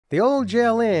The old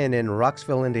Jail Inn in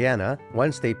Rockville, Indiana,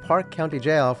 once the Parke County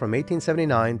Jail from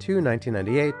 1879 to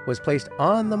 1998, was placed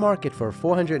on the market for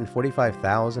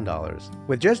 $445,000.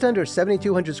 With just under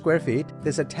 7,200 square feet,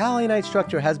 this Italianate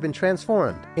structure has been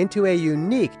transformed into a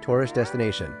unique tourist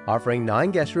destination, offering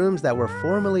 9 guest rooms that were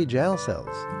formerly jail cells.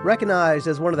 Recognized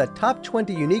as one of the top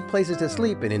 20 unique places to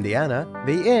sleep in Indiana,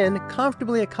 the inn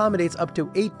comfortably accommodates up to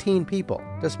 18 people.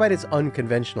 Despite its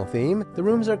unconventional theme, the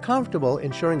rooms are comfortable,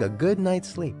 ensuring a good night's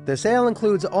sleep. The sale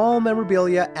includes all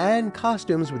memorabilia and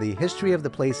costumes with the history of the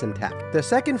place intact. The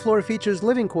second floor features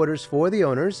living quarters for the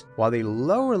owners, while the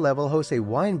lower level hosts a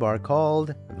wine bar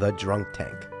called the Drunk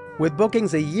Tank. With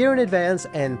bookings a year in advance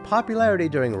and popularity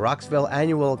during Rockville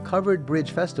annual Covered Bridge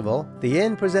Festival, the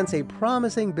inn presents a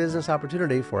promising business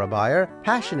opportunity for a buyer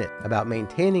passionate about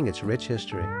maintaining its rich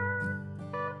history.